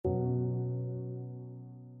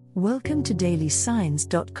Welcome to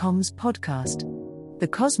dailysigns.com's podcast. The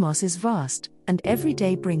cosmos is vast, and every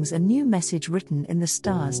day brings a new message written in the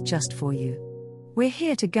stars just for you. We're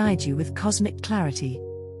here to guide you with cosmic clarity.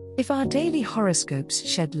 If our daily horoscopes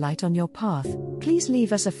shed light on your path, please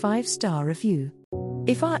leave us a 5-star review.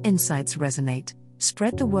 If our insights resonate,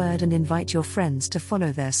 spread the word and invite your friends to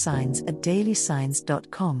follow their signs at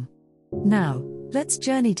dailysigns.com. Now, let's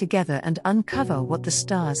journey together and uncover what the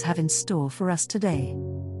stars have in store for us today.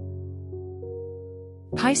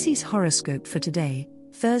 Pisces horoscope for today,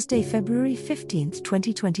 Thursday, February 15,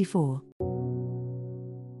 2024.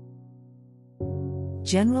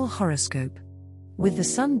 General horoscope. With the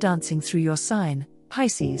sun dancing through your sign,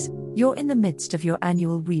 Pisces, you're in the midst of your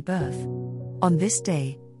annual rebirth. On this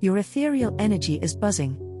day, your ethereal energy is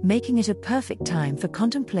buzzing, making it a perfect time for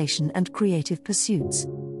contemplation and creative pursuits.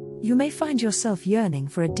 You may find yourself yearning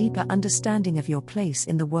for a deeper understanding of your place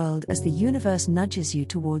in the world as the universe nudges you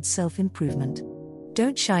towards self-improvement.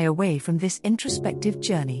 Don't shy away from this introspective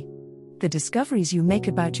journey. The discoveries you make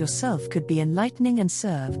about yourself could be enlightening and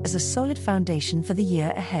serve as a solid foundation for the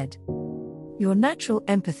year ahead. Your natural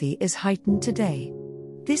empathy is heightened today.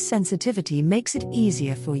 This sensitivity makes it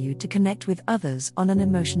easier for you to connect with others on an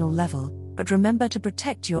emotional level, but remember to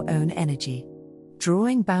protect your own energy.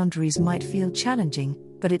 Drawing boundaries might feel challenging,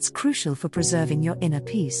 but it's crucial for preserving your inner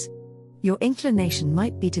peace. Your inclination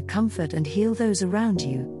might be to comfort and heal those around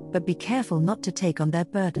you, but be careful not to take on their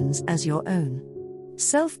burdens as your own.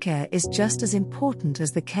 Self-care is just as important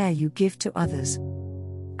as the care you give to others.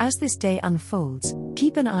 As this day unfolds,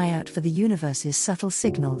 keep an eye out for the universe's subtle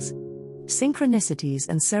signals. Synchronicities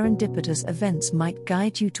and serendipitous events might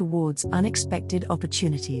guide you towards unexpected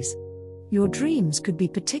opportunities. Your dreams could be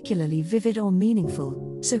particularly vivid or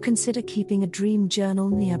meaningful, so consider keeping a dream journal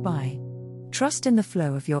nearby. Trust in the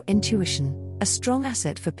flow of your intuition, a strong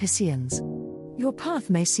asset for Pisceans. Your path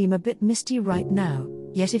may seem a bit misty right now,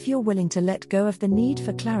 yet if you're willing to let go of the need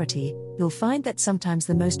for clarity, you'll find that sometimes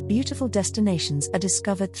the most beautiful destinations are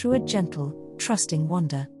discovered through a gentle, trusting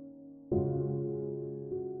wander.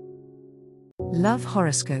 Love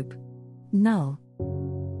horoscope. Null.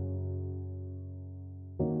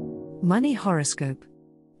 Money horoscope.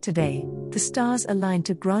 Today, the stars align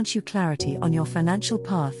to grant you clarity on your financial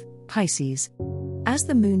path, Pisces. As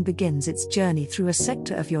the moon begins its journey through a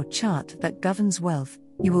sector of your chart that governs wealth,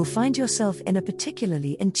 you will find yourself in a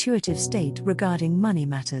particularly intuitive state regarding money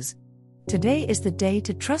matters. Today is the day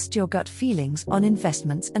to trust your gut feelings on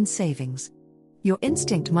investments and savings. Your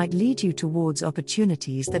instinct might lead you towards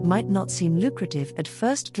opportunities that might not seem lucrative at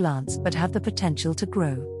first glance but have the potential to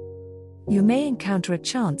grow. You may encounter a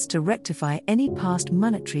chance to rectify any past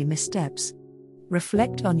monetary missteps.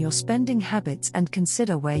 Reflect on your spending habits and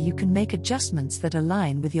consider where you can make adjustments that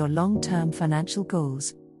align with your long-term financial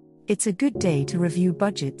goals. It's a good day to review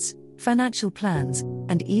budgets, financial plans,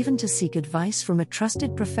 and even to seek advice from a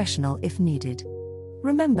trusted professional if needed.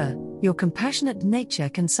 Remember, your compassionate nature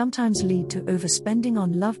can sometimes lead to overspending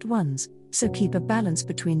on loved ones, so keep a balance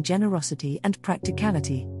between generosity and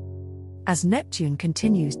practicality. As Neptune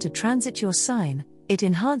continues to transit your sign, it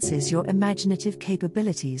enhances your imaginative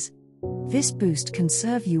capabilities. This boost can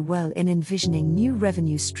serve you well in envisioning new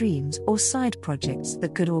revenue streams or side projects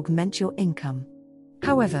that could augment your income.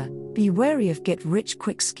 However, be wary of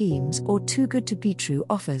get-rich-quick schemes or too-good-to-be-true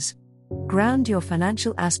offers. Ground your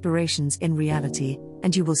financial aspirations in reality,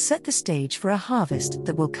 and you will set the stage for a harvest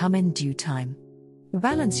that will come in due time.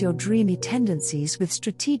 Balance your dreamy tendencies with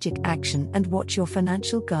strategic action and watch your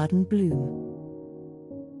financial garden bloom.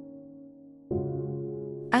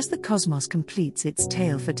 As the cosmos completes its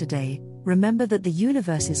tale for today, remember that the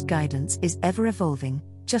universe's guidance is ever-evolving,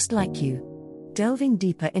 just like you. Delving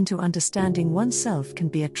deeper into understanding oneself can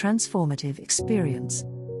be a transformative experience.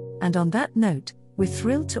 And on that note, we're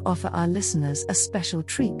thrilled to offer our listeners a special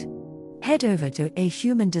treat. Head over to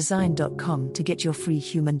ahumandesign.com to get your free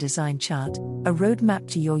human design chart, a roadmap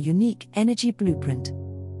to your unique energy blueprint.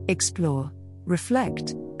 Explore,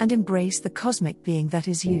 reflect, and embrace the cosmic being that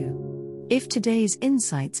is you. If today's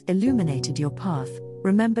insights illuminated your path,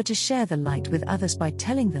 remember to share the light with others by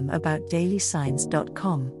telling them about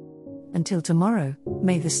dailysigns.com. Until tomorrow,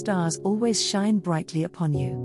 may the stars always shine brightly upon you.